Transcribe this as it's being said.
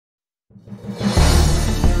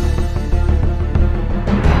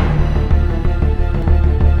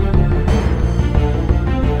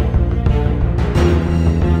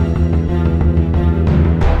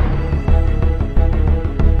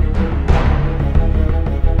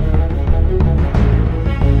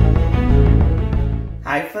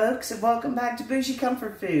folks, and welcome back to Bougie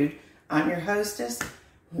Comfort Food. I'm your hostess,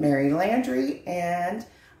 Mary Landry, and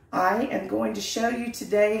I am going to show you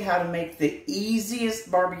today how to make the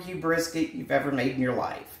easiest barbecue brisket you've ever made in your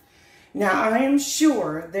life. Now, I am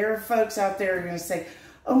sure there are folks out there who are going to say,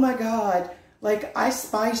 oh my God, like I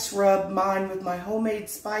spice rub mine with my homemade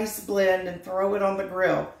spice blend and throw it on the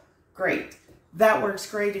grill. Great. That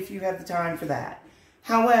works great if you have the time for that.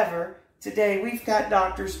 However, today we've got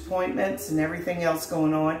doctor's appointments and everything else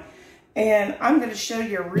going on, and I'm going to show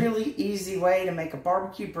you a really easy way to make a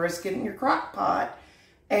barbecue brisket in your crock pot,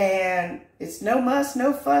 and it's no muss,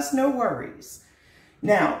 no fuss, no worries.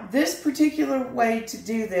 Now, this particular way to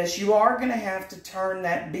do this, you are going to have to turn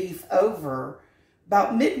that beef over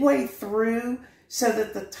about midway through so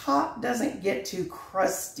that the top doesn't get too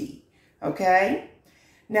crusty, okay?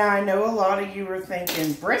 Now, I know a lot of you are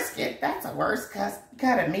thinking, brisket, that's the worst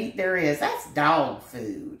kind of meat there is. That's dog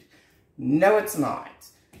food. No, it's not.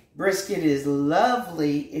 Brisket is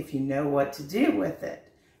lovely if you know what to do with it.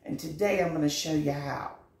 And today I'm going to show you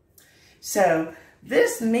how. So,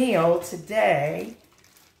 this meal today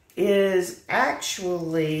is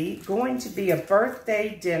actually going to be a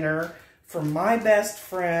birthday dinner for my best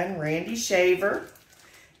friend, Randy Shaver,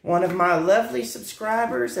 one of my lovely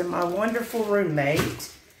subscribers and my wonderful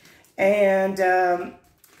roommate. And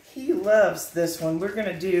he loves this one. We're going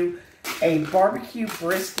to do a barbecue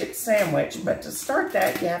brisket sandwich. But to start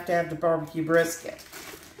that, you have to have the barbecue brisket.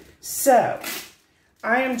 So,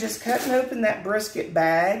 I am just cutting open that brisket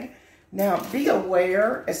bag. Now, be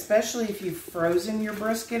aware, especially if you've frozen your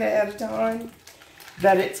brisket ahead of time,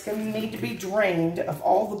 that it's going to need to be drained of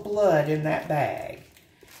all the blood in that bag.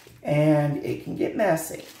 And it can get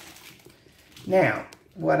messy. Now,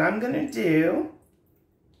 what I'm going to do,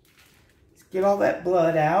 get all that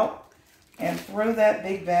blood out and throw that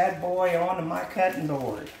big bad boy onto my cutting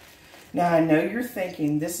board. Now, I know you're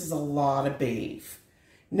thinking this is a lot of beef.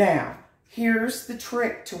 Now, here's the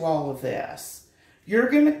trick to all of this. You're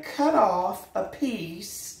going to cut off a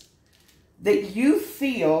piece that you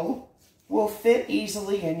feel will fit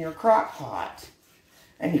easily in your crock pot.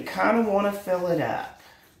 And you kind of want to fill it up.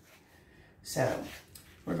 So,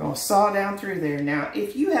 we're going to saw down through there. Now,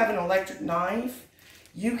 if you have an electric knife,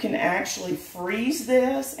 you can actually freeze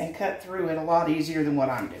this and cut through it a lot easier than what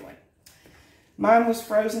I'm doing. Mine was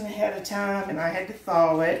frozen ahead of time and I had to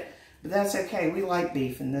thaw it, but that's okay. We like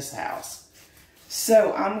beef in this house.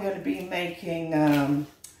 So I'm going to be making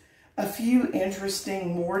a few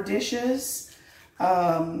interesting more dishes.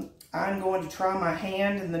 I'm going to try my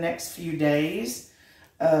hand in the next few days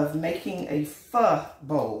of making a pho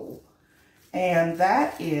bowl. And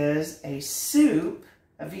that is a soup,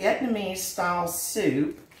 a Vietnamese style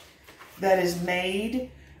soup that is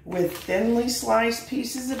made with thinly sliced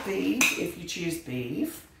pieces of beef, if you choose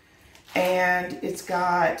beef. And it's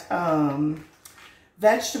got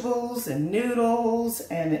vegetables and noodles,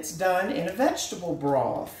 and it's done in a vegetable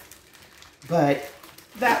broth. But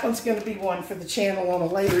that one's going to be one for the channel on a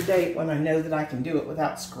later date when I know that I can do it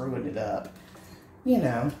without screwing it up. You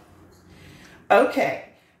know. Okay,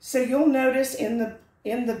 so you'll notice in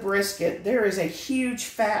the brisket, there is a huge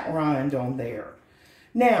fat rind on there.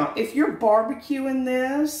 Now, if you're barbecuing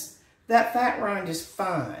this, that fat rind is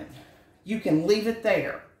fine. You can leave it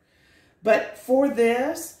there. But for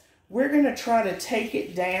this, we're going to try to take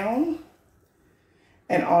it down.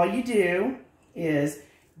 And all you do is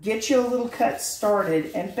get you a little cut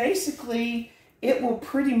started. And basically, it will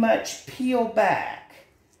pretty much peel back.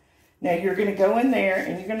 Now, you're going to go in there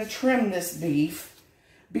and you're going to trim this beef.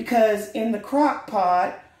 Because in the crock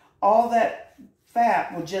pot, all that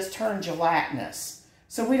fat will just turn gelatinous.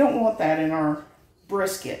 So we don't want that in our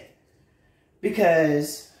brisket.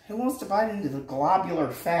 Because who wants to bite into the globular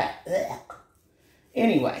fat? Ugh.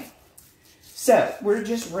 Anyway, so we're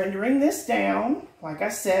just rendering this down. Like I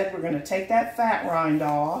said, we're going to take that fat rind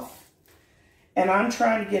off. And I'm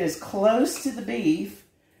trying to get as close to the beef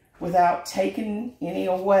without taking any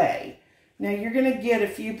away. Now you're going to get a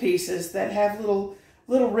few pieces that have little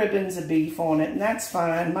ribbons of beef on it, and that's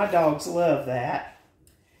fine. My dogs love that.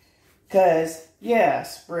 Because,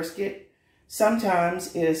 yes, brisket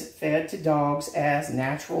sometimes is fed to dogs as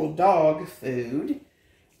natural dog food.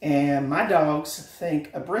 And my dogs think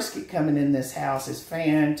a brisket coming in this house is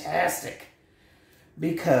fantastic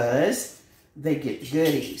because they get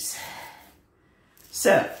goodies.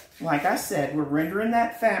 So, like I said, we're rendering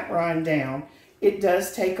that fat rind down. It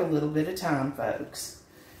does take a little bit of time, folks.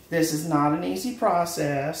 This is not an easy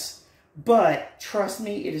process, but trust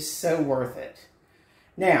me, it is so worth it.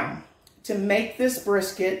 Now, to make this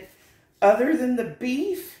brisket, other than the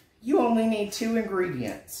beef, you only need 2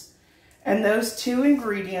 ingredients. And those 2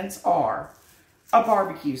 ingredients are a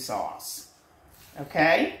barbecue sauce,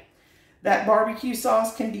 okay? That barbecue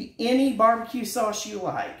sauce can be any barbecue sauce you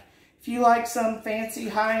like. If you like some fancy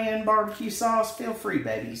high-end barbecue sauce, feel free,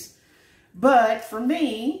 babies. But for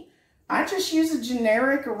me, I just use a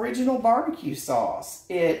generic original barbecue sauce.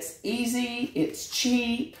 It's easy, it's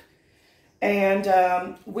cheap,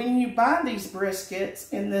 and when you buy these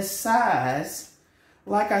briskets in this size,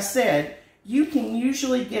 like I said, you can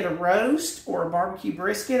usually get a roast or a barbecue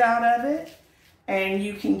brisket out of it, and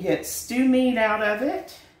you can get stew meat out of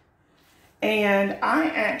it. And I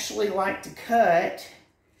actually like to cut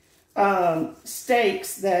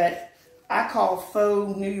steaks that I call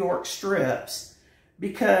faux New York strips,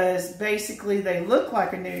 because basically they look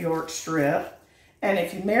like a New York strip, and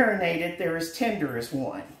if you marinate it, they're as tender as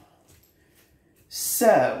one.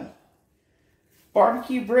 So,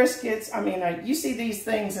 barbecue briskets, I mean, you see these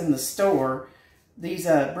things in the store, these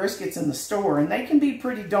briskets in the store, and they can be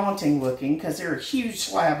pretty daunting looking because they're a huge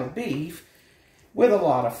slab of beef with a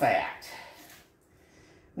lot of fat.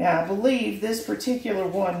 Now, I believe this particular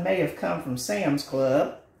one may have come from Sam's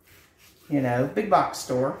Club, you know, big box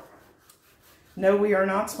store. No, we are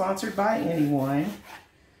not sponsored by anyone,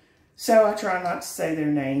 so I try not to say their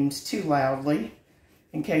names too loudly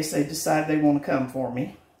in case they decide they want to come for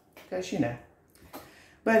me, because, you know.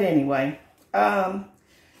 But anyway,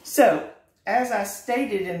 so as I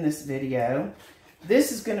stated in this video,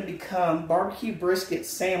 this is going to become barbecue brisket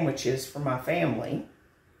sandwiches for my family.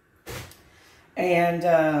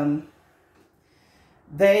 And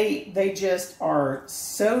they just are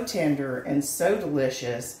so tender and so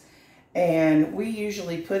delicious. And we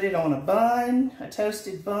usually put it on a bun, a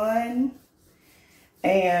toasted bun.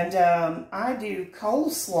 And I do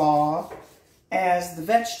coleslaw as the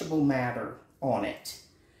vegetable matter on it.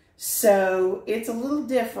 So it's a little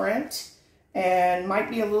different and might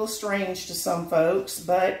be a little strange to some folks.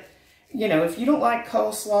 But, you know, if you don't like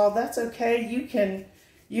coleslaw, that's okay. You can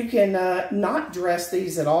not dress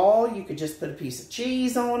these at all. You could just put a piece of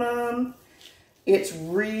cheese on them. It's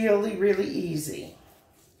really, really easy.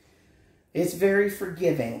 It's very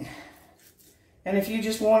forgiving. And if you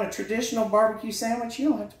just want a traditional barbecue sandwich, you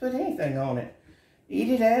don't have to put anything on it. Eat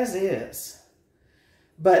it as is.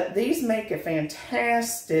 But these make a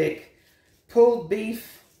fantastic pulled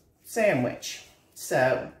beef sandwich.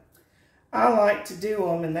 So I like to do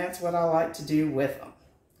them, and that's what I like to do with them.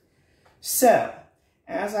 So,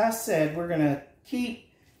 as I said, we're going to keep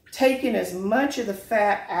taking as much of the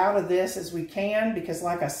fat out of this as we can, because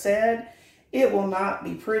like I said, it will not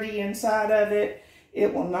be pretty inside of it.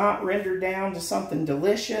 It will not render down to something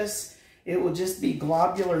delicious. It will just be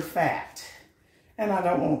globular fat. And I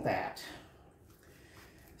don't want that.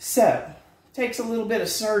 So, it takes a little bit of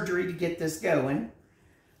surgery to get this going.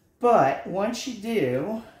 But once you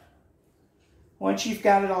do, once you've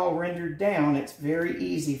got it all rendered down, it's very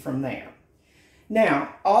easy from there.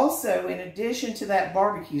 Now, also, in addition to that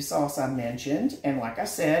barbecue sauce I mentioned, and like I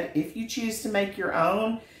said, if you choose to make your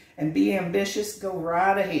own and be ambitious, go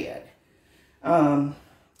right ahead.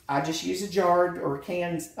 I just use a jarred or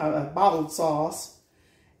canned, bottled sauce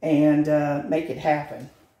and make it happen.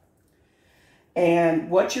 And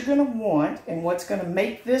what you're going to want and what's going to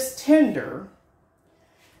make this tender,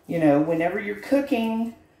 you know, whenever you're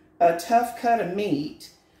cooking a tough cut of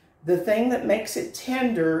meat, the thing that makes it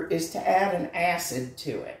tender is to add an acid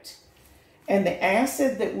to it. And the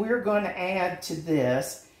acid that we're going to add to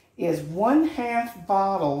this is 1/2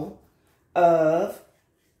 bottle of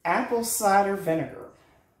apple cider vinegar.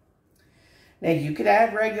 Now, you could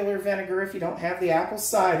add regular vinegar if you don't have the apple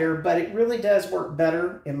cider, but it really does work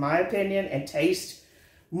better, in my opinion, and taste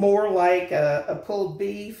more like a pulled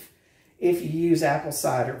beef if you use apple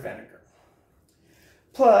cider vinegar.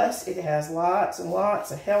 Plus, it has lots and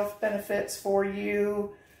lots of health benefits for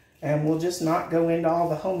you, and we'll just not go into all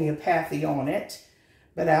the homeopathy on it,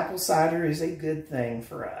 but apple cider is a good thing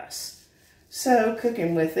for us. So,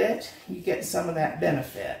 cooking with it, you get some of that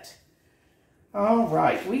benefit. All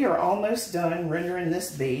right, we are almost done rendering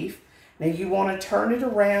this beef. Now, you want to turn it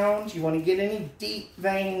around. You want to get any deep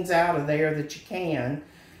veins out of there that you can.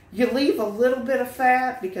 You leave a little bit of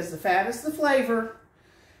fat because the fat is the flavor.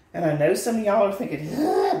 And I know some of y'all are thinking,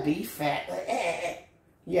 beef fat.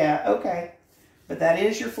 Yeah, okay. But that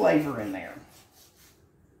is your flavor in there.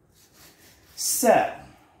 So,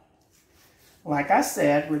 like I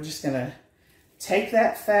said, we're just going to take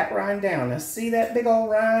that fat rind down. Now, see that big old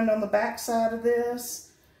rind on the back side of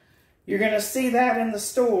this? You're going to see that in the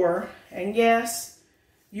store. And yes,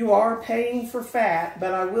 you are paying for fat,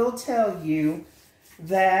 but I will tell you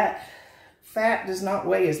that fat does not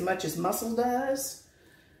weigh as much as muscle does.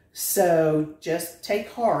 So just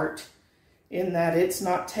take heart in that it's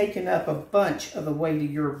not taking up a bunch of the weight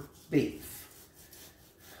of your beef.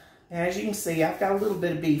 Now, as you can see, I've got a little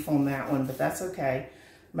bit of beef on that one, but that's okay.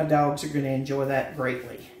 My dogs are going to enjoy that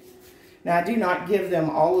greatly. Now, I do not give them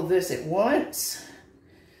all of this at once,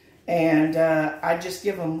 and I just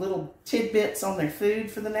give them little tidbits on their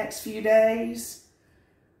food for the next few days.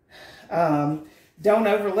 Don't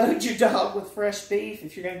overload your dog with fresh beef.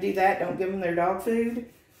 If you're going to do that, don't give them their dog food,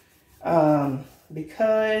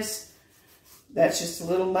 because that's just a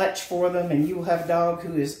little much for them, and you will have a dog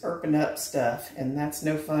who is erping up stuff, and that's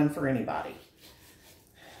no fun for anybody.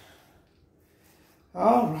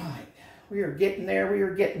 All right, we are getting there, we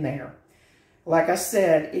are getting there. Like I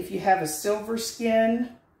said, if you have a silver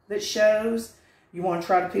skin that shows, you want to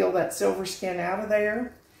try to peel that silver skin out of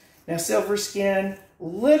there. Now, silver skin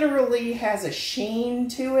literally has a sheen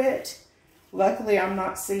to it. Luckily, I'm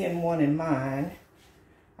not seeing one in mine.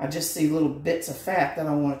 I just see little bits of fat that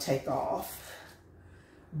I want to take off.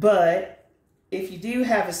 But if you do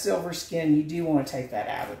have a silver skin, you do want to take that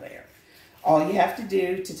out of there. All you have to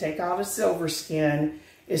do to take out a silver skin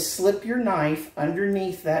is slip your knife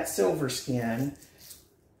underneath that silver skin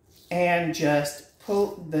and just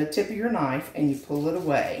pull the tip of your knife and you pull it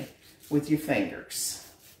away with your fingers.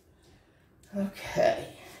 Okay.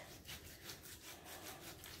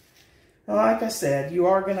 Like I said, you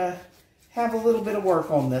are going to have a little bit of work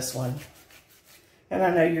on this one. And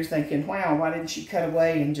I know you're thinking, wow, why didn't she cut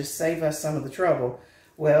away and just save us some of the trouble?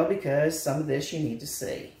 Well, because some of this you need to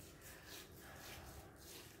see.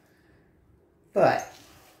 But,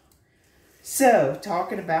 so,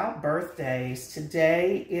 talking about birthdays,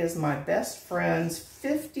 today is my best friend's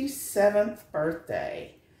 57th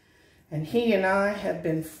birthday. And he and I have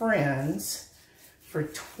been friends for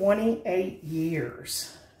 28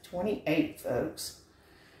 years. 28, folks.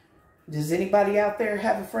 Does anybody out there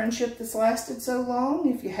have a friendship that's lasted so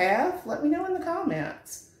long? If you have, let me know in the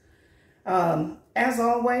comments. As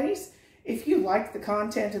always, if you like the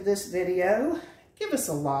content of this video, give us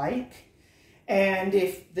a like. And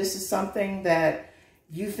if this is something that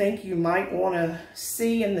you think you might want to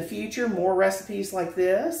see in the future, more recipes like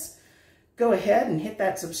this, go ahead and hit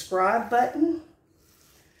that subscribe button.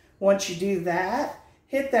 Once you do that,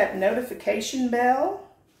 hit that notification bell,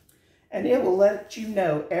 and it will let you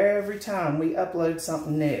know every time we upload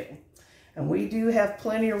something new. And we do have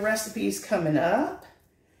plenty of recipes coming up.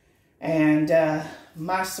 And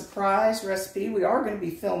my surprise recipe, we are going to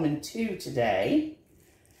be filming 2 today.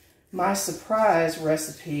 My surprise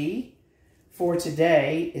recipe for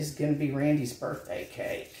today is going to be Randy's birthday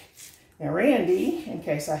cake. Now, Randy, in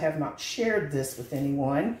case I have not shared this with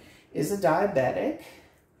anyone, is a diabetic.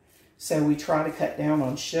 So we try to cut down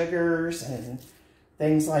on sugars and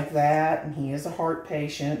things like that. And he is a heart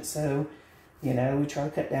patient. So, you know, we try to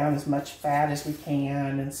cut down as much fat as we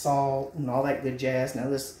can and salt and all that good jazz. Now,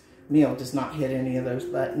 this meal does not hit any of those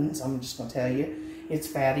buttons. I'm just going to tell you. It's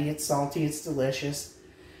fatty, it's salty, it's delicious.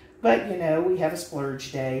 But, you know, we have a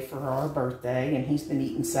splurge day for our birthday, and he's been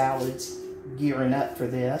eating salads, gearing up for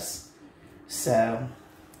this. So,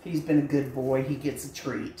 he's been a good boy. He gets a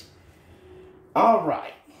treat. All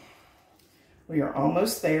right. We are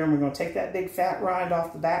almost there, and we're going to take that big fat rind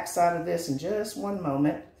off the back side of this in just one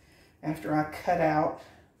moment after I cut out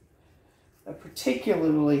a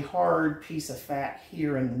particularly hard piece of fat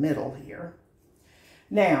here in the middle here.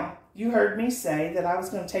 Now, you heard me say that I was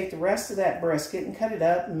going to take the rest of that brisket and cut it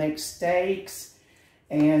up and make steaks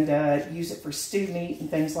and use it for stew meat and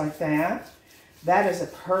things like that. That is a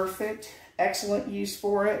perfect, excellent use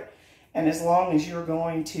for it. And as long as you're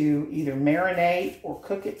going to either marinate or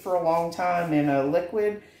cook it for a long time in a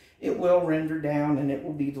liquid, it will render down and it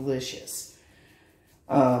will be delicious.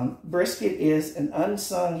 Brisket is an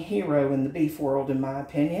unsung hero in the beef world, in my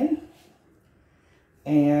opinion.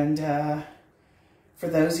 And for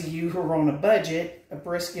those of you who are on a budget, a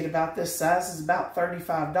brisket about this size is about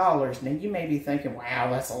 $35. Now, you may be thinking, wow,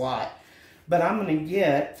 that's a lot. But I'm going to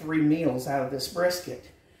get 3 meals out of this brisket.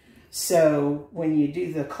 So when you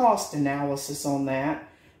do the cost analysis on that,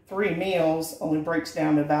 3 meals only breaks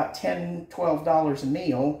down to about $10, $12 a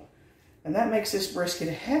meal. And that makes this brisket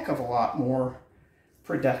a heck of a lot more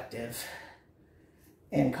productive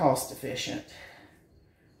and cost efficient.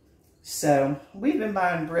 So we've been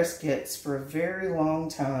buying briskets for a very long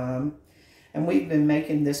time, and we've been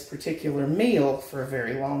making this particular meal for a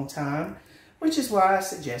very long time, which is why I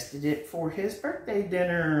suggested it for his birthday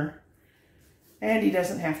dinner. And he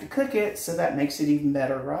doesn't have to cook it, so that makes it even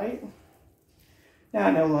better, right? Now,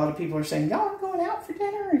 I know a lot of people are saying, y'all are going out for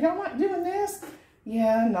dinner, y'all not doing this?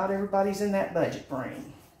 Yeah, not everybody's in that budget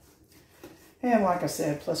brain. And like I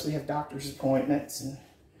said, plus we have doctor's appointments and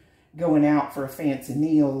going out for a fancy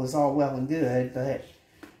meal is all well and good, but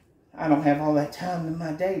I don't have all that time in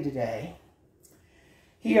my day today.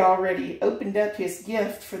 He already opened up his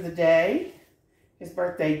gift for the day, his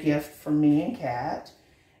birthday gift from me and Kat,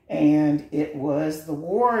 and it was the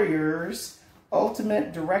Warriors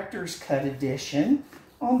Ultimate Director's Cut Edition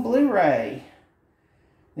on Blu-ray.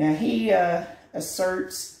 Now he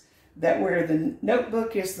asserts that where the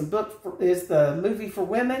Notebook is the movie for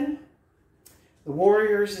women, the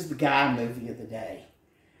Warriors is the guy movie of the day.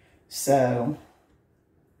 So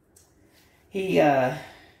he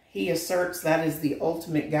asserts that is the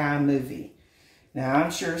ultimate guy movie. Now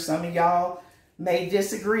I'm sure some of y'all may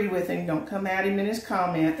disagree with him. Don't come at him in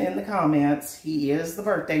the comments. He is the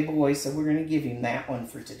birthday boy, so we're going to give him that one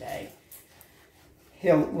for today.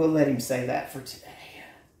 We'll let him say that for today.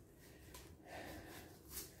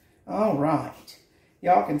 All right.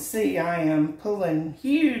 Y'all can see I am pulling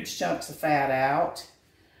huge chunks of fat out,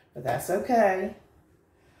 but that's okay.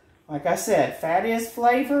 Like I said, fat is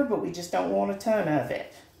flavor, but we just don't want a ton of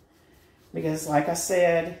it. Because like I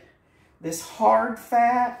said, this hard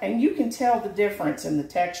fat, and you can tell the difference in the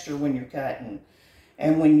texture when you're cutting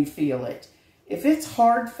and when you feel it. If it's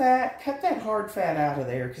hard fat, cut that hard fat out of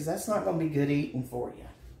there because that's not going to be good eating for you.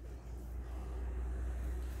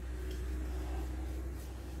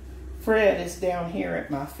 Fred is down here at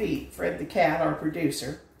my feet. Fred the cat, our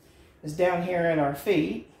producer, is down here at our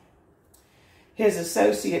feet. His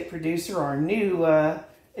associate producer, our new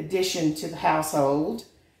addition to the household,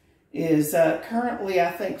 is currently, I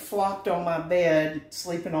think, flopped on my bed,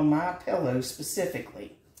 sleeping on my pillow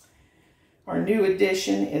specifically. Our new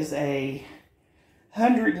addition is a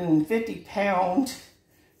 150-pound,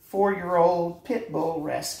 4-year-old pit bull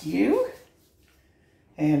rescue.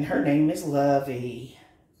 And her name is Lovey.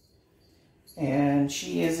 And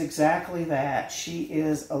she is exactly that. She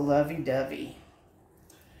is a lovey-dovey.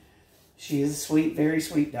 She is a sweet, very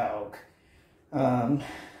sweet dog.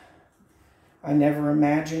 I never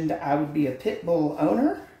imagined I would be a pit bull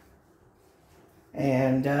owner.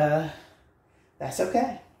 And that's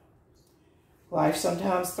okay. Life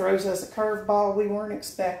sometimes throws us a curveball we weren't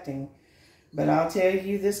expecting. But I'll tell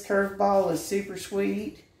you, this curveball is super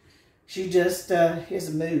sweet. She just is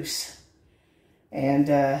a moose.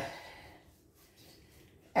 And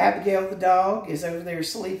Abigail the dog is over there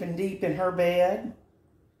sleeping deep in her bed.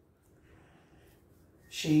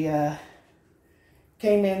 She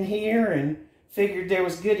came in here and figured there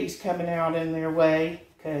was goodies coming out in their way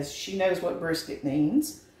because she knows what brisket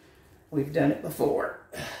means. We've done it before.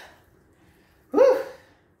 Whew!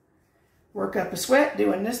 Work up a sweat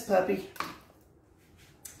doing this puppy.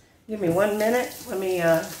 Give me 1 minute. Let me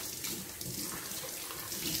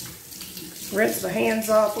rinse my hands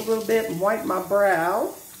off a little bit and wipe my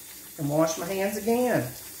brow and wash my hands again.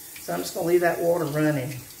 So I'm just going to leave that water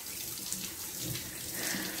running.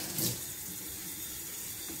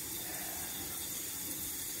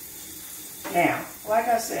 Now, like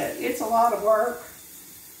I said, it's a lot of work,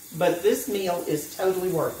 but this meal is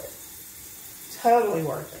totally worth it. Totally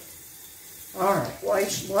worth it. All right,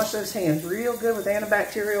 wash those hands real good with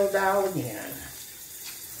antibacterial dial again.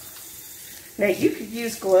 Now, you could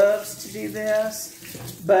use gloves to do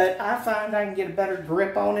this, but I find I can get a better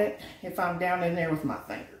grip on it if I'm down in there with my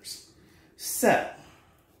fingers. So,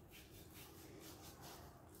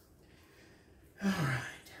 all right,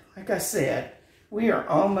 like I said, we are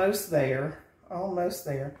almost there. Almost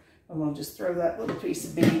there. I'm going to just throw that little piece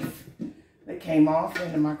of beef that came off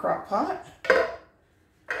into my crock pot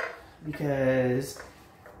because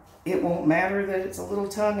it won't matter that it's a little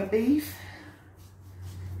tongue of beef.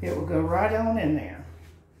 It will go right on in there.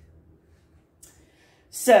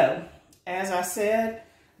 So, as I said,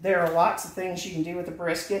 there are lots of things you can do with a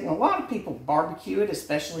brisket, and a lot of people barbecue it,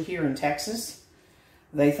 especially here in Texas.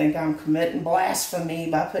 They think I'm committing blasphemy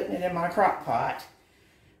by putting it in my crock pot.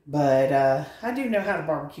 But I do know how to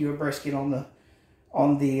barbecue a brisket on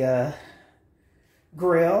the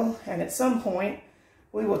grill, and at some point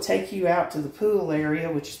we will take you out to the pool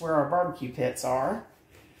area, which is where our barbecue pits are,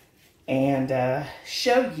 and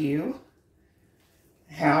show you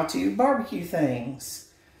how to barbecue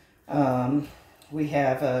things. We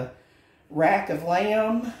have a rack of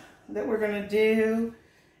lamb that we're going to do,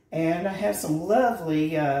 and I have some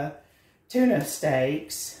lovely tuna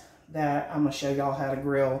steaks that I'm going to show y'all how to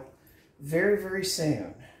grill very, very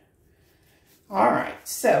soon. All right,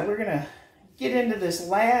 so we're going to get into this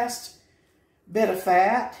last bit of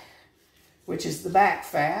fat, which is the back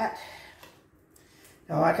fat.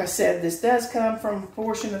 Now, like I said, this does come from a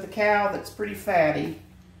portion of the cow that's pretty fatty,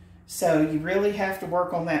 so you really have to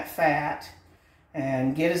work on that fat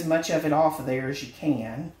and get as much of it off of there as you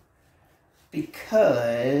can.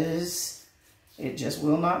 because it just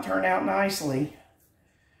will not turn out nicely.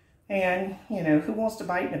 And, you know, who wants to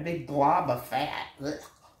bite in a big glob of fat? Ugh.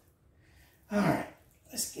 All right,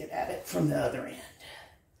 let's get at it from the other end.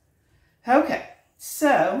 Okay,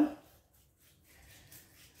 so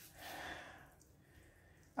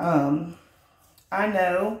I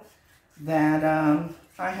know that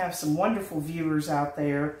I have some wonderful viewers out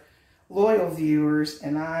there, loyal viewers,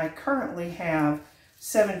 and I currently have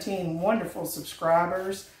 17 wonderful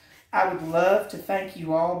subscribers. I would love to thank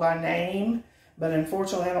you all by name, but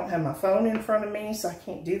unfortunately I don't have my phone in front of me, so I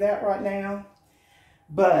can't do that right now.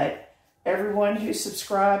 But everyone who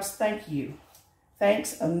subscribes, thank you.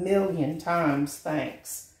 Thanks a million times,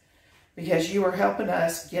 thanks. Because you are helping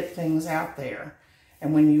us get things out there.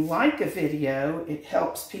 And when you like a video, it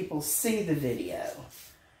helps people see the video.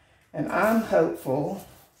 And I'm hopeful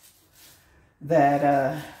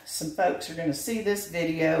that some folks are going to see this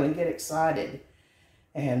video and get excited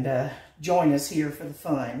and join us here for the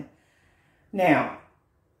fun. Now,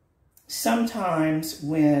 sometimes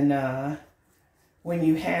when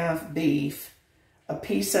you have beef, a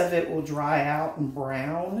piece of it will dry out and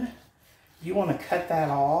brown. You want to cut that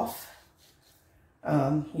off.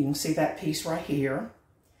 You can see that piece right here.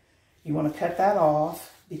 You want to cut that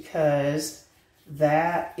off because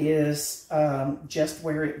that is just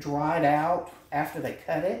where it dried out after they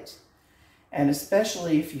cut it. And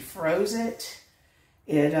especially if you froze it,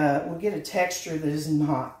 it will get a texture that is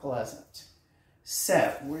not pleasant.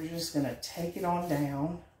 So we're just going to take it on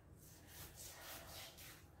down.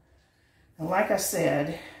 And like I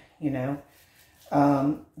said, you know,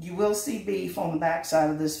 you will see beef on the back side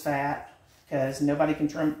of this fat because nobody can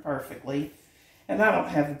trim it perfectly. And I don't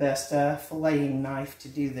have the best filleting knife to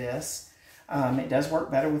do this. It does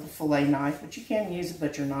work better with a fillet knife, but you can use a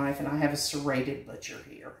butcher knife, and I have a serrated butcher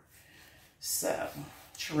here. So,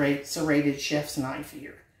 serrated chef's knife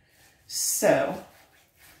here. So,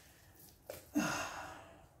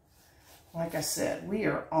 like I said, we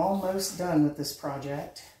are almost done with this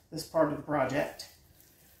project, this part of the project.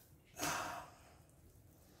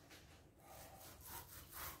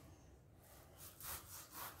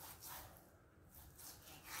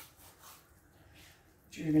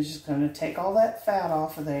 You're just going to take all that fat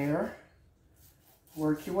off of there,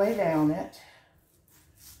 work your way down it.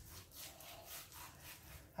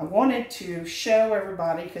 I wanted to show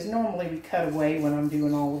everybody, because normally we cut away when I'm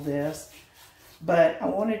doing all of this, but I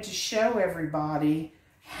wanted to show everybody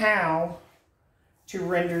how to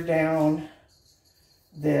render down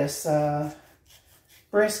this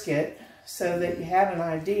brisket so that you have an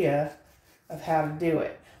idea of how to do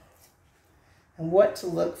it and what to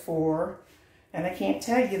look for. And I can't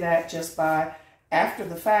tell you that just by after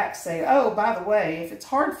the fact say, oh, by the way, if it's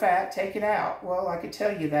hard fat, take it out. Well, I could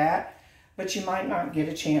tell you that, but you might not get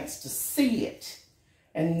a chance to see it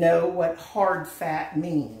and know what hard fat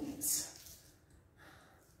means.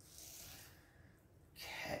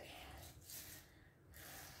 Okay.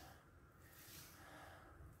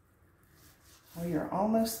 We are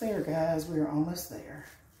almost there, guys. We are almost there.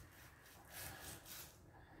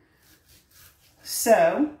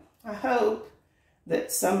 So, I hope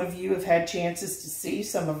that some of you have had chances to see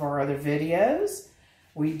some of our other videos.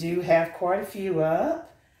 We do have quite a few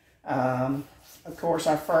up. Of course,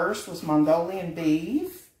 our first was Mongolian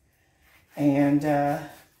beef. And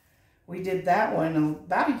we did that one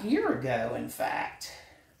about a year ago, in fact.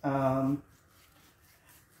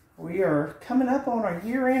 We are coming up on our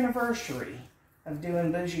year anniversary of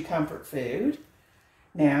doing Bougie Comfort Food.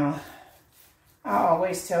 Now, I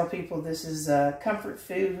always tell people this is comfort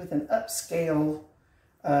food with an upscale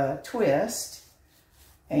twist,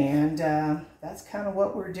 and that's kind of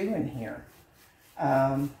what we're doing here.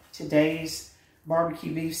 Today's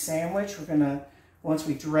barbecue beef sandwich, we're gonna, once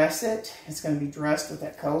we dress it, it's gonna be dressed with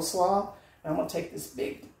that coleslaw. I'm gonna take this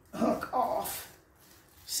big hunk off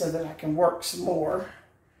so that I can work some more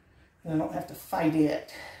and I don't have to fight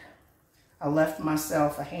it. I left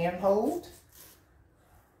myself a handhold.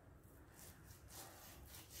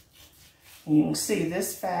 You can see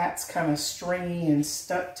this fat's kind of stringy and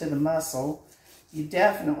stuck to the muscle. You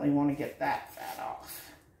definitely want to get that fat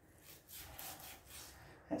off.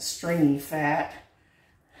 That stringy fat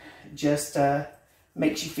just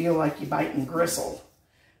makes you feel like you're biting gristle.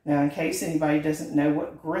 Now, in case anybody doesn't know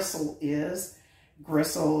what gristle is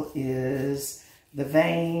the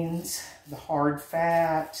veins, the hard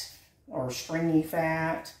fat or stringy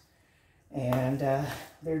fat, and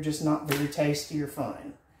they're just not very tasty or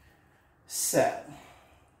fun. So,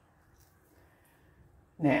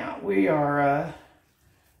 now we are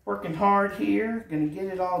working hard here, going to get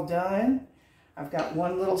it all done. I've got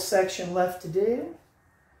one little section left to do,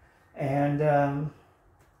 And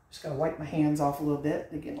just gotta wipe my hands off a little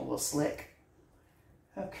bit. They're getting a little slick.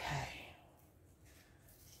 Okay.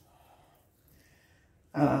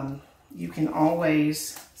 You can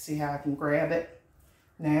always, see how I can grab it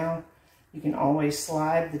now? You can always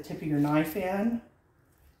slide the tip of your knife in.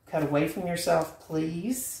 Cut away from yourself,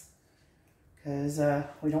 please, because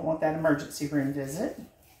we don't want that emergency room visit.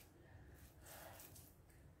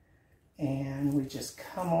 And we just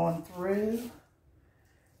come on through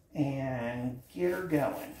and get her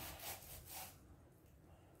going.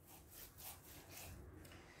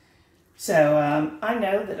 So I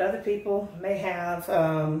know that other people may have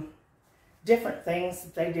different things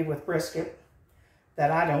that they do with brisket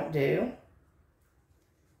that I don't do.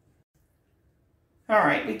 All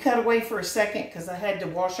right, we cut away for a second because I had to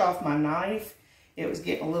wash off my knife. It was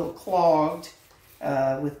getting a little clogged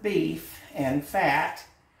with beef and fat.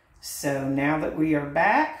 So now that we are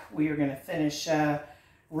back, we are going to finish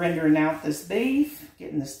rendering out this beef,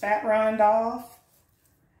 getting this fat rind off.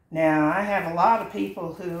 Now, I have a lot of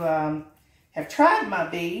people who have tried my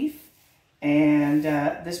beef and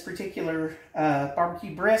this particular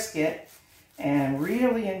barbecue brisket and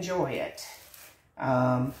really enjoy it.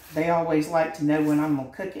 They always like to know when I'm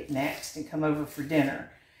going to cook it next and come over for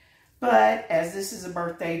dinner. But as this is a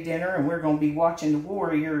birthday dinner and we're going to be watching the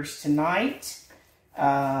Warriors tonight,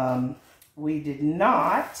 we did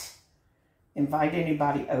not invite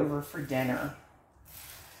anybody over for dinner.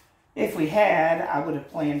 If we had, I would have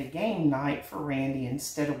planned a game night for Randy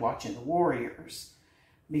instead of watching the Warriors,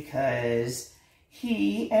 because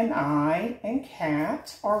he and I and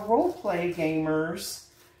Kat are role play gamers.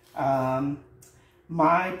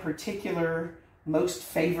 My particular most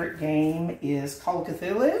favorite game is Call of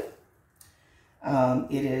Cthulhu.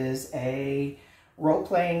 It is a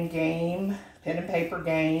role-playing game, pen and paper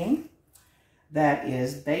game, that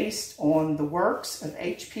is based on the works of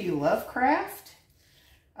H.P. Lovecraft.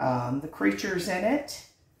 The creatures in it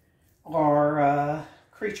are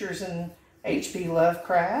creatures in H.P.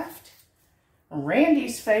 Lovecraft.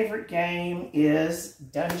 Randy's favorite game is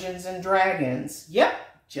Dungeons and Dragons. Yep,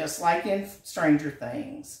 just like in Stranger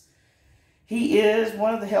Things. He is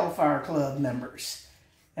one of the Hellfire Club members.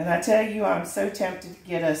 And I tell you, I'm so tempted to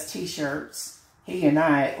get us t-shirts. He and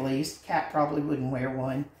I, at least. Kat probably wouldn't wear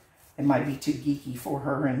one. It might be too geeky for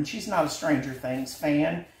her, and she's not a Stranger Things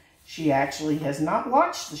fan. She actually has not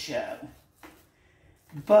watched the show.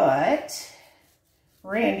 But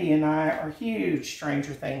Randy and I are huge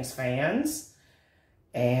Stranger Things fans.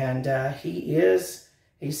 And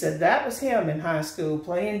he said that was him in high school,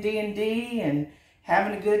 playing D&D and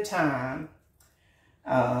having a good time.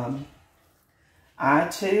 I,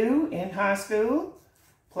 too, in high school,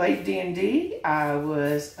 played D&D. I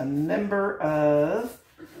was a member of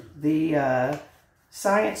the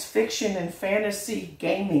Science Fiction and Fantasy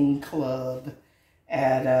Gaming Club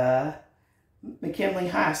at McKinley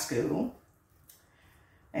High School.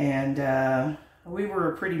 And we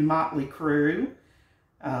were a pretty motley crew.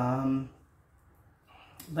 A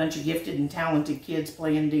bunch of gifted and talented kids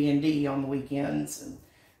playing D&D on the weekends and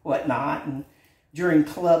whatnot. And during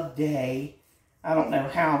club day, I don't know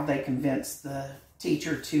how they convinced the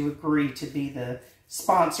teacher to agree to be the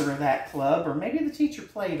sponsor of that club, or maybe the teacher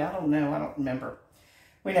played. I don't know. I don't remember.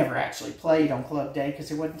 We never actually played on club day because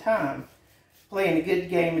there wasn't time. Playing a good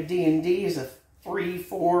game of D&D is a 3,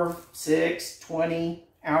 4, 6,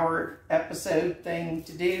 20-hour episode thing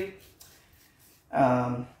to do.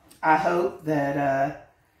 I hope that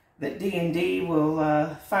that D&D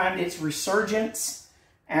will find its resurgence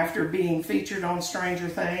after being featured on Stranger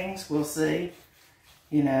Things. We'll see.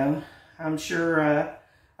 You know, I'm sure a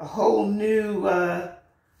whole new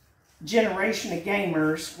generation of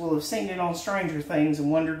gamers will have seen it on Stranger Things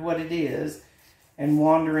and wondered what it is and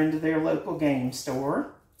wander into their local game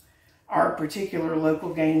store. Our particular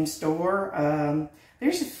local game store,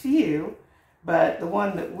 there's a few, but the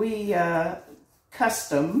one that we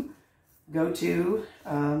custom go to,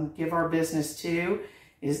 give our business to,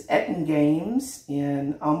 is Etten Games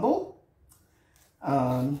in Humble.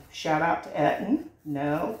 Shout out to Etten.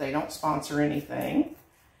 No, they don't sponsor anything.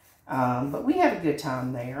 But we have a good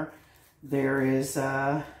time there. There is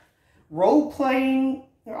role-playing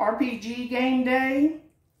RPG game day.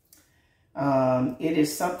 It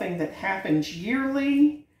is something that happens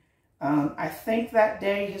yearly. I think that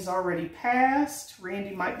day has already passed.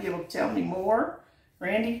 Randy might be able to tell me more.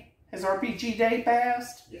 Randy, has RPG Day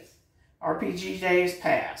passed? Yes. RPG Day is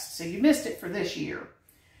passed. So you missed it for this year.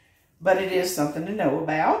 But it is something to know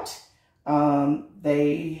about.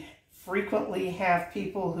 They frequently have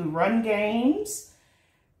people who run games,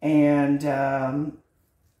 and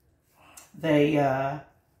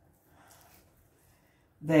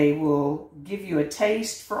They will give you a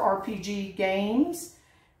taste for RPG games.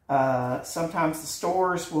 Sometimes the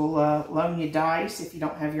stores will loan you dice if you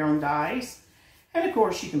don't have your own dice. And of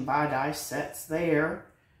course, you can buy dice sets there.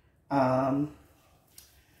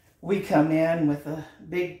 We come in with a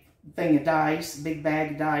big thing of dice, a big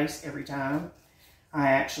bag of dice every time. I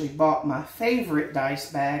actually bought my favorite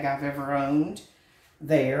dice bag I've ever owned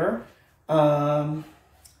there.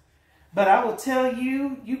 But I will tell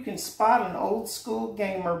you, you can spot an old school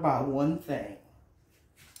gamer by one thing.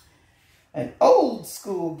 An old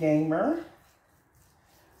school gamer,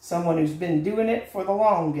 someone who's been doing it for the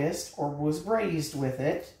longest or was raised with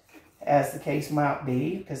it, as the case might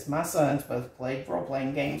be, because my sons both played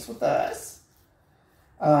role-playing games with us.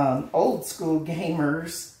 Old school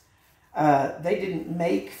gamers, they didn't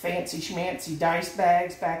make fancy schmancy dice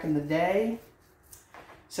bags back in the day.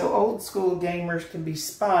 So old school gamers can be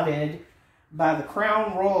spotted by the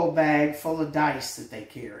Crown Royal bag full of dice that they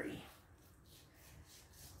carry.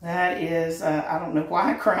 That is, I don't know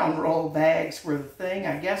why Crown Royal bags were the thing.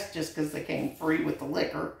 I guess just because they came free with the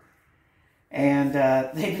liquor. And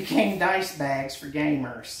they became dice bags for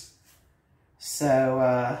gamers. So,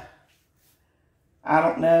 I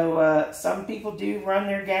don't know, some people do run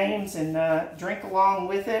their games and drink along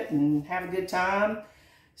with it and have a good time.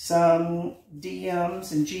 Some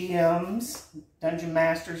DMs and GMs, Dungeon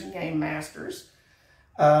Masters and Game Masters,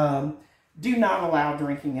 do not allow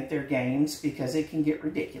drinking at their games because it can get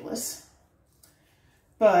ridiculous.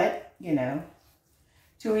 But, you know,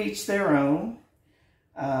 to each their own.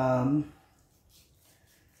 I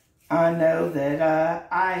know that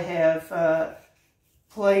I have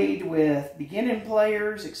played with beginning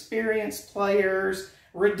players, experienced players,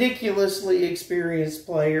 ridiculously experienced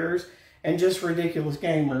players, and just ridiculous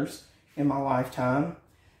gamers in my lifetime.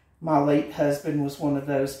 My late husband was one of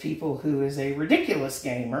those people who is a ridiculous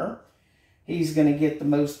gamer. He's going to get the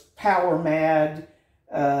most power-mad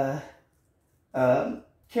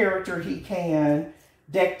character he can,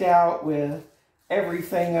 decked out with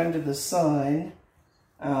everything under the sun.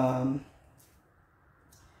 And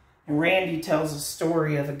Randy tells a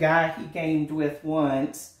story of a guy he gamed with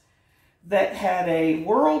once that had a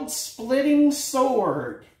world-splitting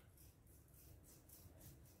sword.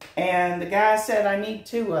 And the guy said, I need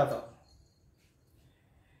 2 of them.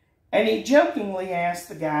 And he jokingly asked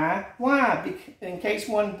the guy, why? In case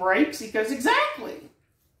one breaks? He goes, exactly.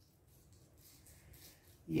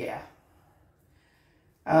 Yeah.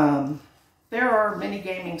 There are many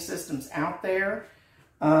gaming systems out there.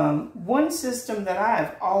 One system that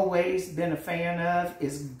I've always been a fan of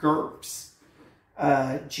is GURPS.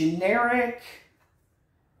 Generic,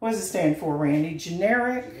 what does it stand for, Randy?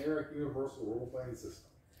 Generic Universal Role-Playing System.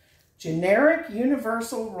 Generic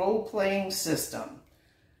Universal Role-Playing System.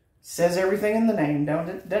 Says everything in the name,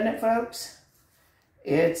 doesn't it, folks?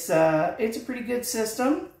 It's a pretty good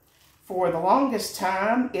system. For the longest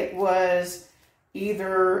time, it was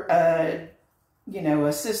either a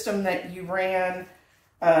system that you ran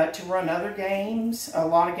to run other games. A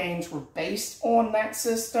lot of games were based on that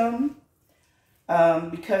system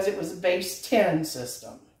because it was a base 10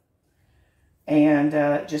 system. And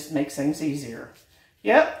just makes things easier.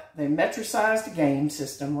 Yep, they metricized a game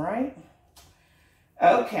system, right?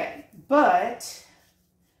 Okay, but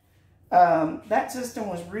that system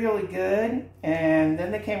was really good. And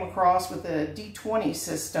then they came across with a D20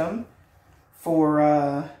 system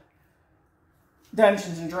for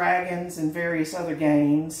Dungeons and Dragons and various other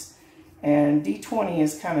games. And D20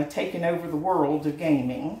 has kind of taken over the world of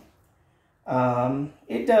gaming.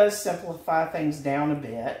 It does simplify things down a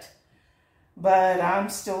bit. But I'm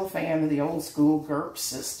still a fan of the old school GURPS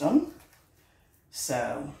system.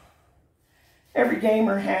 So, every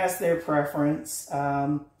gamer has their preference.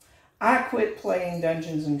 I quit playing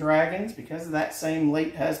Dungeons and Dragons because of that same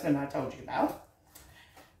late husband I told you about.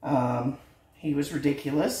 He was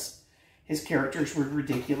ridiculous. His characters were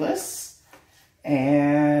ridiculous.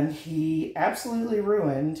 And he absolutely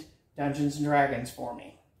ruined Dungeons and Dragons for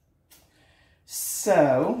me.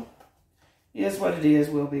 So, is what it is,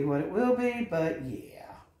 will be what it will be, but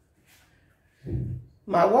yeah.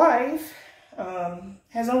 My wife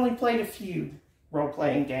has only played a few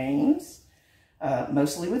role-playing games,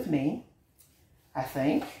 mostly with me, I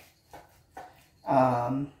think.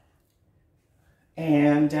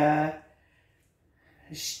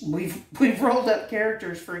 We've rolled up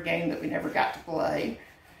characters for a game that we never got to play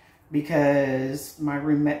because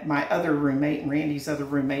my other roommate and Randy's other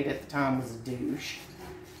roommate at the time was a douche.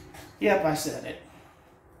 Yep, I said it.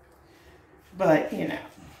 But, you know,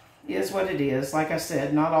 it is what it is. Like I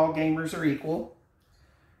said, not all gamers are equal.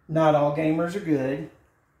 Not all gamers are good.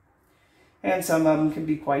 And some of them can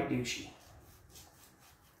be quite douchey.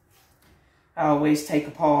 I always take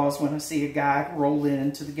a pause when I see a guy roll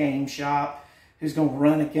into the game shop who's going to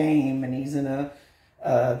run a game, and he's in a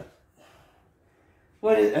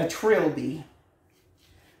trilby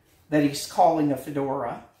that he's calling a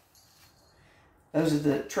fedora. Those are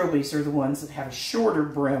the trilbies are the ones that have a shorter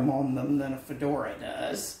brim on them than a fedora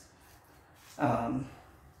does.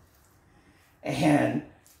 And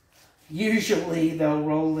usually they'll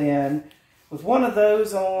roll in with one of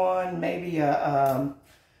those on, maybe a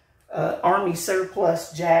army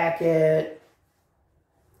surplus jacket,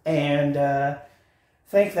 and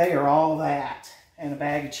think they are all that, and a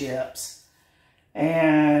bag of chips.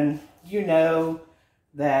 And you know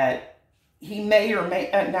that he may or may,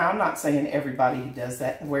 now I'm not saying everybody who does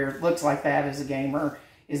that, where it looks like that as a gamer,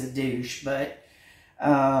 is a douche, but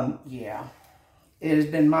yeah, it has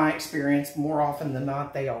been my experience more often than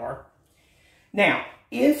not they are. Now,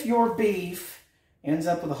 if your beef ends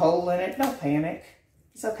up with a hole in it, don't panic.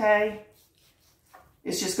 It's okay.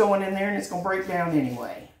 It's just going in there and it's going to break down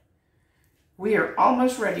anyway. We are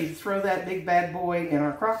almost ready to throw that big bad boy in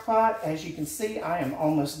our crock pot. As you can see, I am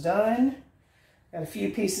almost done. Got a few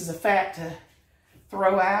pieces of fat to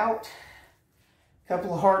throw out. A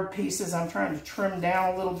couple of hard pieces I'm trying to trim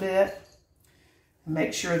down a little bit.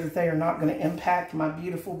 Make sure that they are not going to impact my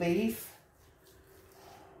beautiful beef.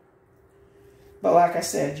 But like I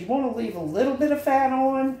said, you want to leave a little bit of fat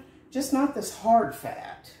on, just not this hard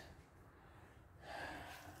fat.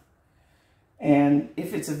 And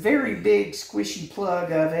if it's a very big squishy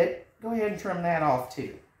plug of it, go ahead and trim that off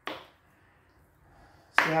too.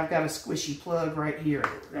 See, I've got a squishy plug right here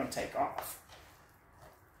that we're going to take off.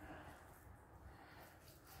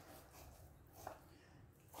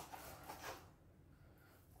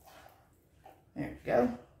 There we go.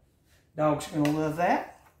 Dogs are going to love that.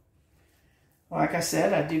 Like I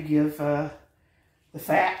said, I do give the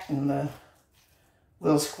fat and the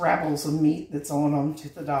little scrabbles of meat that's on them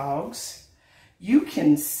to the dogs. You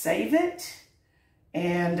can save it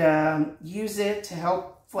and use it to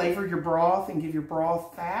help flavor your broth and give your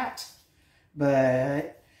broth fat,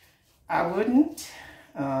 but I wouldn't.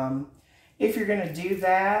 If you're going to do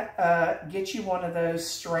that, get you one of those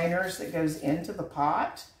strainers that goes into the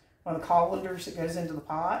pot, one of the colanders that goes into the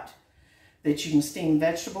pot that you can steam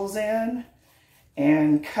vegetables in,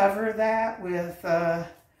 and cover that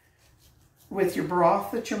with your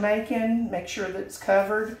broth that you're making. Make sure that it's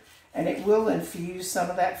covered, and it will infuse some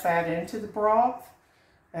of that fat into the broth.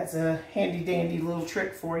 That's a handy dandy little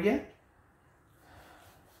trick for you.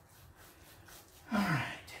 All right,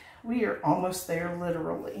 we are almost there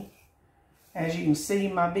literally. As you can see,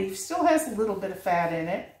 my beef still has a little bit of fat in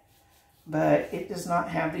it, but it does not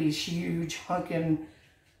have these huge hunking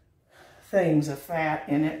things of fat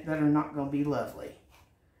in it that are not going to be lovely.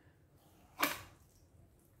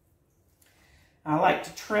 I like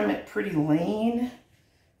to trim it pretty lean.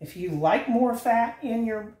 If you like more fat in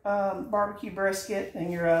your barbecue brisket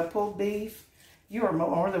and your pulled beef, you are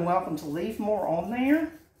more than welcome to leave more on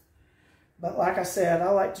there. But like I said, I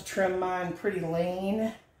like to trim mine pretty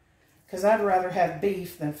lean because I'd rather have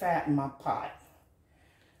beef than fat in my pot.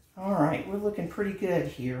 All right, we're looking pretty good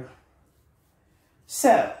here.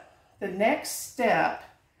 So, the next step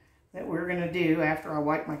that we're going to do after I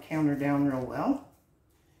wipe my counter down real well,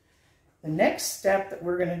 the next step that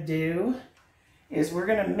we're going to do is we're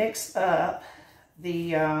going to mix up the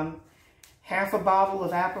half a bottle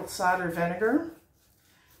of apple cider vinegar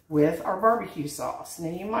with our barbecue sauce. Now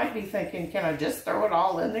you might be thinking, can I just throw it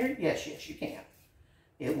all in there? Yes, yes, you can.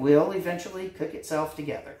 It will eventually cook itself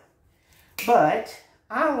together. But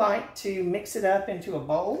I like to mix it up into a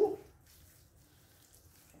bowl.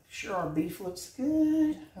 Make sure our beef looks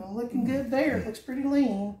good. I'm looking good there. It looks pretty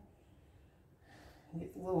lean.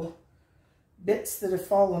 Get the little bits that have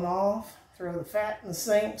fallen off. Throw the fat in the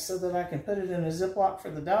sink so that I can put it in a Ziploc for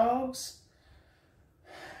the dogs.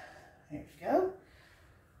 There we go.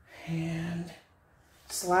 And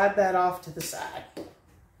slide that off to the side.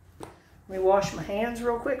 Let me wash my hands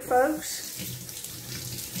real quick, folks.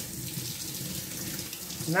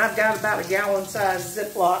 And I've got about a gallon-sized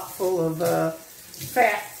Ziploc full of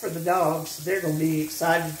fat for the dogs. They're going to be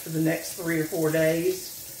excited for the next 3 or 4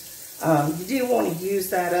 days. You do want to use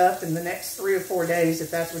that up in the next 3 or 4 days if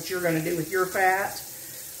that's what you're going to do with your fat.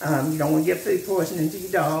 You don't want to get food poisoning to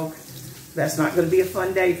your dog. That's not going to be a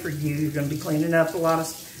fun day for you. You're going to be cleaning up a lot of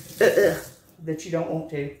that you don't want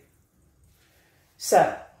to.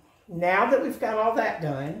 So, now that we've got all that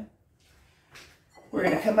done, we're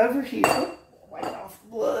going to come over here, wipe off the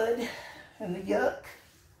blood and the yuck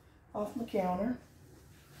off my counter.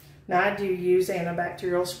 Now, I do use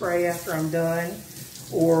antibacterial spray after I'm done,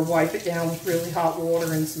 or wipe it down with really hot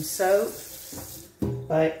water and some soap.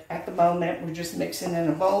 But at the moment, we're just mixing in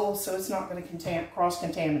a bowl, so it's not going to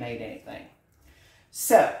cross-contaminate anything.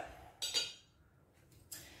 So,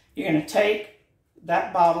 you're going to take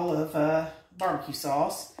that bottle of barbecue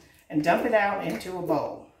sauce and dump it out into a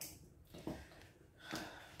bowl.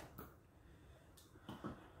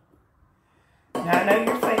 Now, I know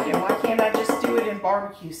you're thinking, why can't I just do it in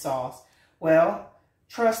barbecue sauce? Well,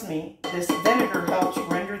 trust me, this vinegar helps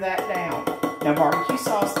render that down. Now, barbecue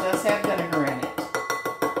sauce does have vinegar in it.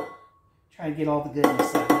 Try to get all the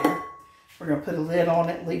goodness out of here. We're going to put a lid on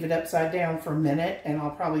it and leave it upside down for a minute, and I'll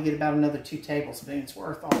probably get about another 2 tablespoons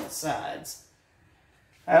worth on the sides.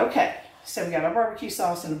 Okay, so we got our barbecue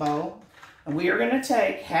sauce in the bowl, and we are going to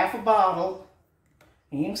take half a bottle,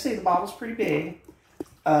 and you can see the bottle's pretty big,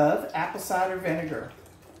 of apple cider vinegar.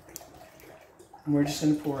 And we're just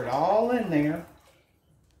going to pour it all in there.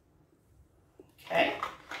 Okay,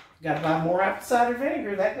 got to buy more apple cider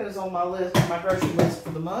vinegar. That goes on my list, my grocery list for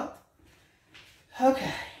the month.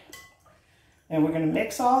 Okay, and we're going to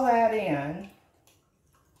mix all that in.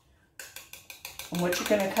 And what you're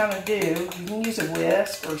going to kind of do, you can use a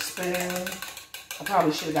whisk or a spoon. I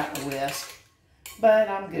probably should have gotten a whisk, but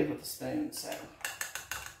I'm good with a spoon, so.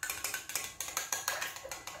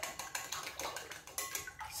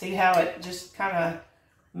 See how it just kind of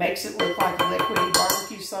makes it look like a liquidy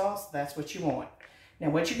barbecue sauce? That's what you want. Now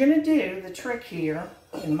what you're going to do, the trick here,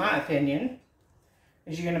 in my opinion,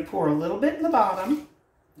 is you're going to pour a little bit in the bottom,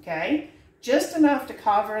 okay? Just enough to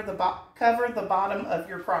cover the bottom of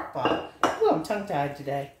your crock pot. Oh, I'm tongue-tied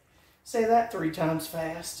today. Say that 3 times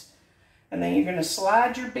fast. And then you're going to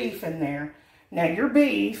slide your beef in there. Now your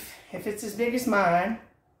beef, if it's as big as mine,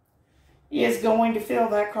 is going to fill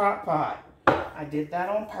that crock pot. I did that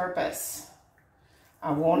on purpose.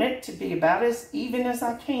 I want it to be about as even as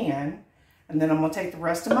I can. And then I'm going to take the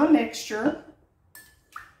rest of my mixture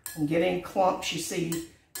and get any clumps you see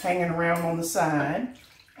hanging around on the side.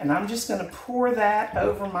 And I'm just going to pour that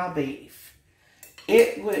over my beef.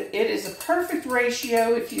 It is a perfect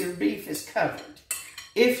ratio if your beef is covered.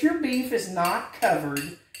 If your beef is not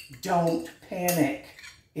covered, don't panic.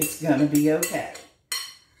 It's going to be okay.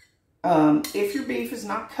 If your beef is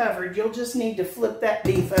not covered, you'll just need to flip that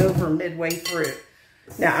beef over midway through.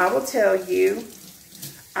 Now, I will tell you,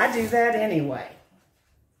 I do that anyway.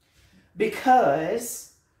 Because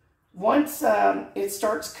once it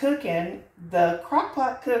starts cooking, the crock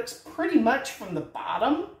pot cooks pretty much from the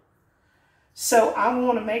bottom. So I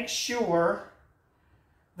want to make sure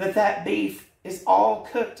that that beef is all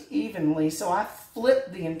cooked evenly. So I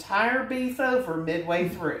flip the entire beef over midway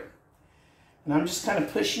through. And I'm just kind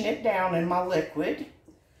of pushing it down in my liquid.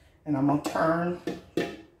 And I'm going to turn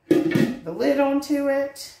the lid onto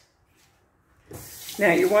it.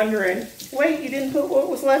 Now you're wondering, wait, you didn't put what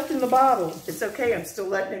was left in the bottle. It's okay, I'm still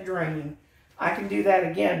letting it drain. I can do that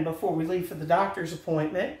again before we leave for the doctor's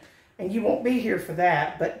appointment. And you won't be here for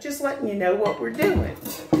that, but just letting you know what we're doing.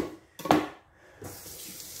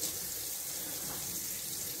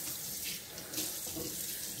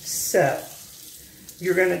 So,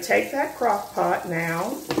 you're going to take that crock pot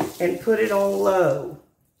now and put it on low.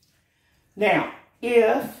 Now,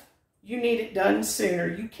 if you need it done sooner,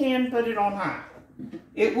 you can put it on high.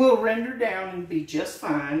 It will render down and be just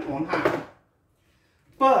fine on high.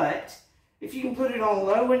 But if you can put it on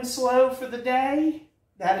low and slow for the day,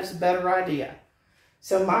 that is a better idea.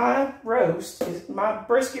 So my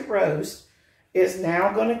brisket roast is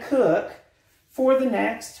now going to cook for the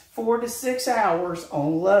next 4 to 6 hours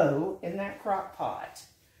on low in that crock pot.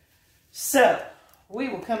 So we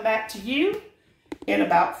will come back to you in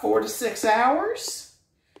about 4 to 6 hours,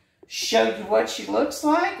 show you what she looks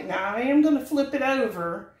like. Now I am going to flip it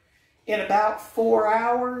over in about 4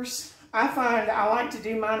 hours. I find I like to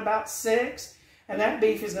do mine about 6, and that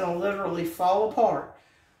beef is going to literally fall apart.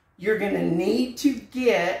 You're going to need to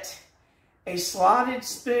get a slotted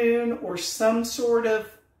spoon or some sort of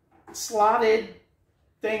slotted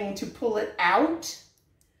thing to pull it out,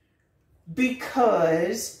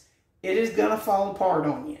 because it is going to fall apart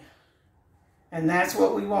on you. And that's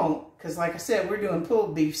what we want, because like I said, we're doing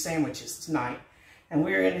pulled beef sandwiches tonight, and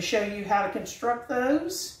we're going to show you how to construct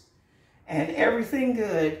those and everything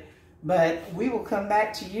good. But we will come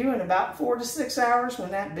back to you in about 4 to 6 hours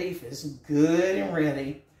when that beef is good and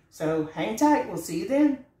ready. So hang tight, we'll see you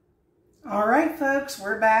then. All right, folks,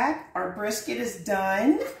 we're back. Our brisket is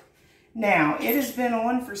done. Now, it has been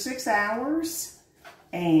on for 6 hours,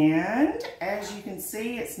 and as you can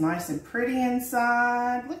see, it's nice and pretty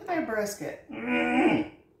inside. Look at that brisket.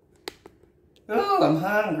 Oh, I'm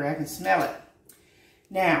hungry. I can smell it.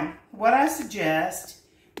 Now, what I suggest,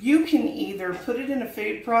 you can either put it in a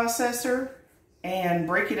food processor and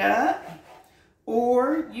break it up,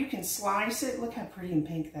 Or you can slice it. Look how pretty and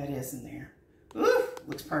pink that is in there. Ooh,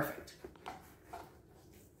 looks perfect.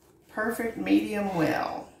 Perfect medium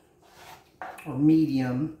well, or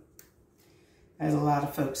medium, as a lot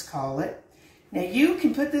of folks call it. Now you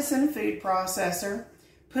can put this in a food processor,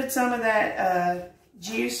 put some of that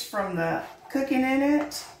juice from the cooking in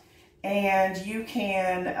it, and you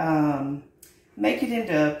can make it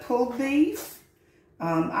into pulled beef.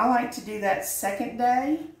 I like to do that second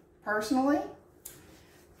day, personally.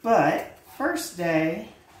 But first day,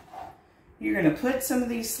 you're going to put some of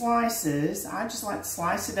these slices. I just like to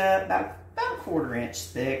slice it up about a 1/4 inch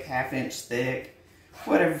thick, 1/2 inch thick,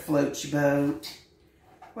 whatever floats your boat,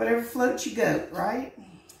 whatever floats your goat, right?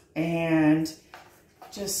 And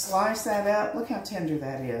just slice that up. Look how tender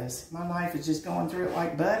that is. My knife is just going through it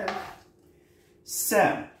like butter.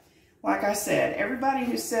 So, like I said, everybody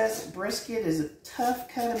who says brisket is a tough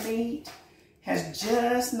cut of meat has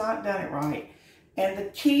just not done it right. And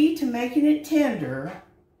the key to making it tender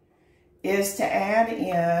is to add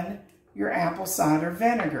in your apple cider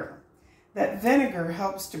vinegar. That vinegar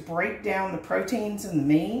helps to break down the proteins in the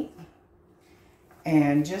meat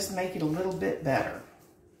and just make it a little bit better.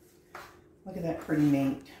 Look at that pretty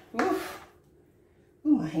meat. Oof.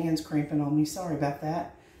 Ooh, my hand's cramping on me. Sorry about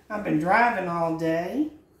that. I've been driving all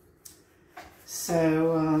day,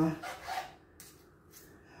 so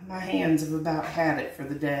my hands have about had it for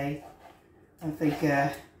the day. I think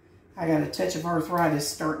I got a touch of arthritis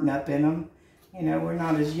starting up in them. You know, we're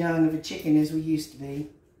not as young of a chicken as we used to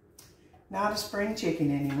be. Not a spring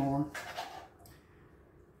chicken anymore.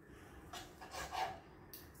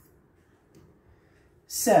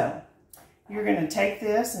 So, you're going to take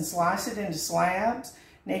this and slice it into slabs.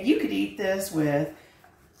 Now, you could eat this with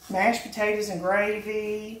mashed potatoes and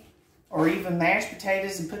gravy, or even mashed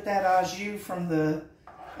potatoes and put that au jus from the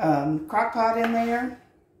Crock-Pot in there.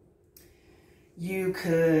 You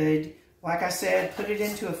could, like I said, put it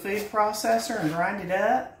into a food processor and grind it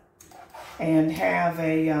up and have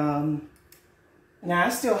a, now I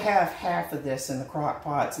still have half of this in the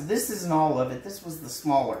Crock-Pot, so this isn't all of it. This was the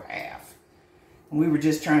smaller half. And we were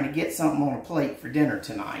just trying to get something on a plate for dinner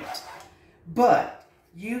tonight. But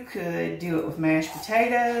you could do it with mashed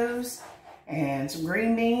potatoes and some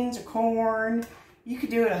green beans or corn. You could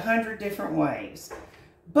do it 100 different ways.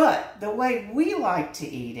 But the way we like to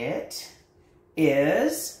eat it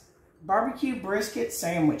is barbecue brisket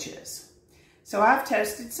sandwiches. So I've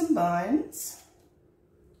toasted some buns.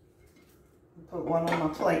 Put one on my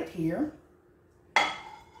plate here.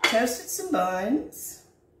 Toasted some buns.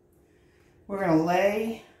 We're going to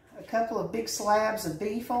lay a couple of big slabs of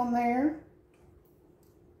beef on there.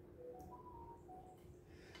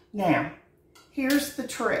 Now, here's the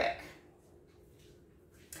trick.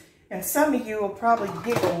 And some of you will probably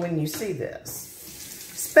giggle when you see this.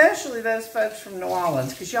 Especially those folks from New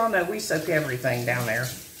Orleans, because y'all know we soak everything down there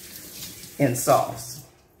in sauce.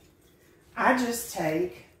 I just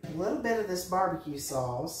take a little bit of this barbecue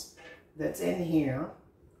sauce that's in here,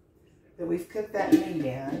 that we've cooked that meat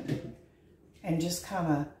in, and just kind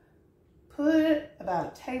of put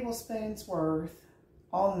about a tablespoon's worth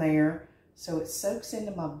on there so it soaks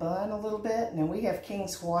into my bun a little bit. Now, we have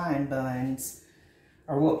King's Hawaiian buns,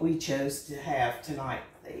 are what we chose to have tonight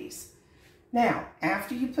with these. Now,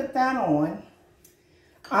 after you put that on,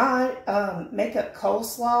 I make up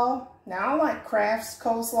coleslaw. Now, I like Kraft's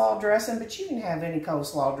coleslaw dressing, but you can have any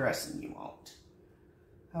coleslaw dressing you want.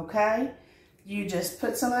 Okay? You just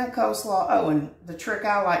put some of that coleslaw. Oh, and the trick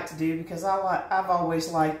I like to do, because I've always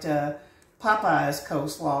liked Popeye's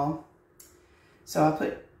coleslaw. So I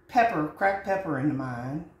put pepper, cracked pepper into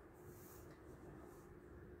mine.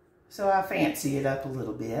 So I fancy it up a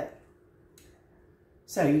little bit.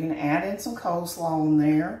 So you're going to add in some coleslaw in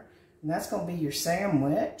there, and that's going to be your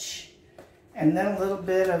sandwich. And then a little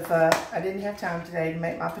bit of, I didn't have time today to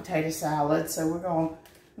make my potato salad, so we're going to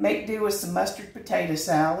make do with some mustard potato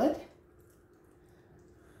salad.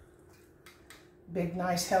 Big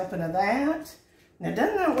nice helping of that. Now,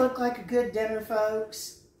 doesn't that look like a good dinner,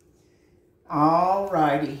 folks?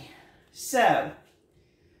 Alrighty. So,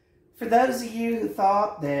 for those of you who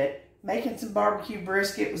thought that making some barbecue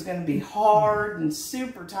brisket was going to be hard and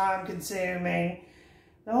super time consuming,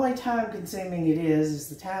 the only time consuming it is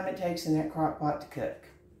the time it takes in that Crock-Pot to cook.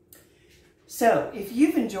 So, if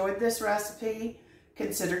you've enjoyed this recipe,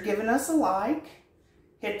 consider giving us a like,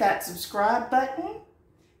 hit that subscribe button,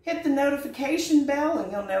 hit the notification bell,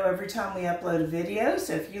 and you'll know every time we upload a video.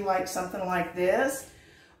 So if you like something like this,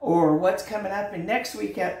 or what's coming up in next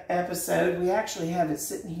week's episode, we actually have it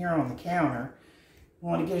sitting here on the counter. You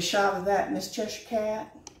want to get a shot of that, Miss Cheshire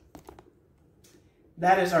Cat?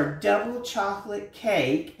 That is our double chocolate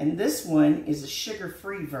cake, and this one is a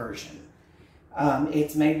sugar-free version.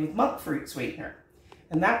 It's made with monk fruit sweetener.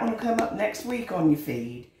 And that one will come up next week on your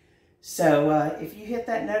feed. So if you hit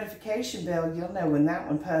that notification bell, you'll know when that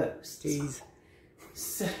one posts. Tease.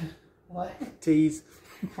 So, what? Tease.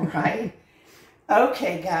 Right?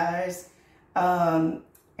 Okay, guys.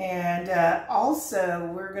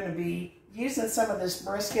 Also, we're going to be using some of this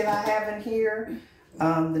brisket I have in here.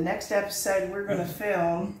 The next episode we're going to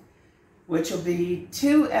film, which will be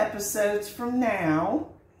 2 episodes from now,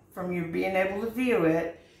 from you being able to view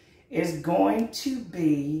it, is going to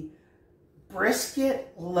be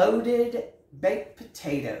brisket loaded baked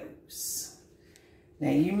potatoes.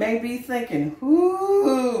 Now you may be thinking,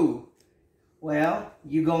 whoo, well,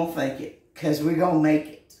 you're going to think it, because we're going to make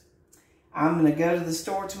it. I'm going to go to the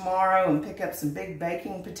store tomorrow and pick up some big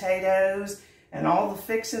baking potatoes and all the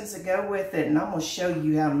fixings that go with it, and I'm going to show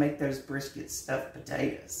you how to make those brisket stuffed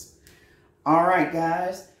potatoes. All right,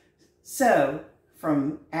 guys. So,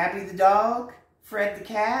 from Abby the dog, Fred the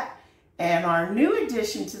cat, and our new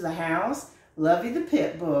addition to the house, Lovey the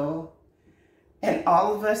pit bull, and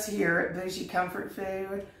all of us here at Bougie Comfort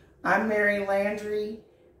Food, I'm Mary Landry,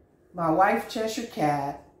 my wife Cheshire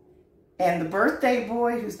Cat, and the birthday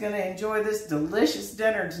boy who's going to enjoy this delicious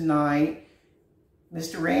dinner tonight,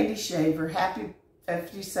 Mr. Randy Shaver. Happy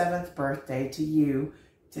 57th birthday to you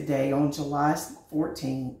today on July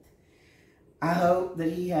 14th. I hope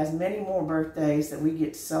that he has many more birthdays that we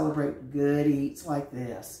get to celebrate good eats like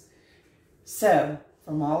this. So,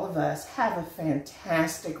 from all of us, have a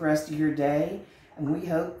fantastic rest of your day, and we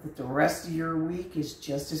hope that the rest of your week is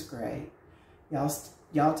just as great.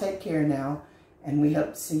 Y'all take care now, and we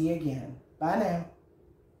hope to see you again. Bye now.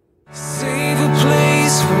 Save a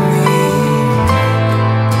place for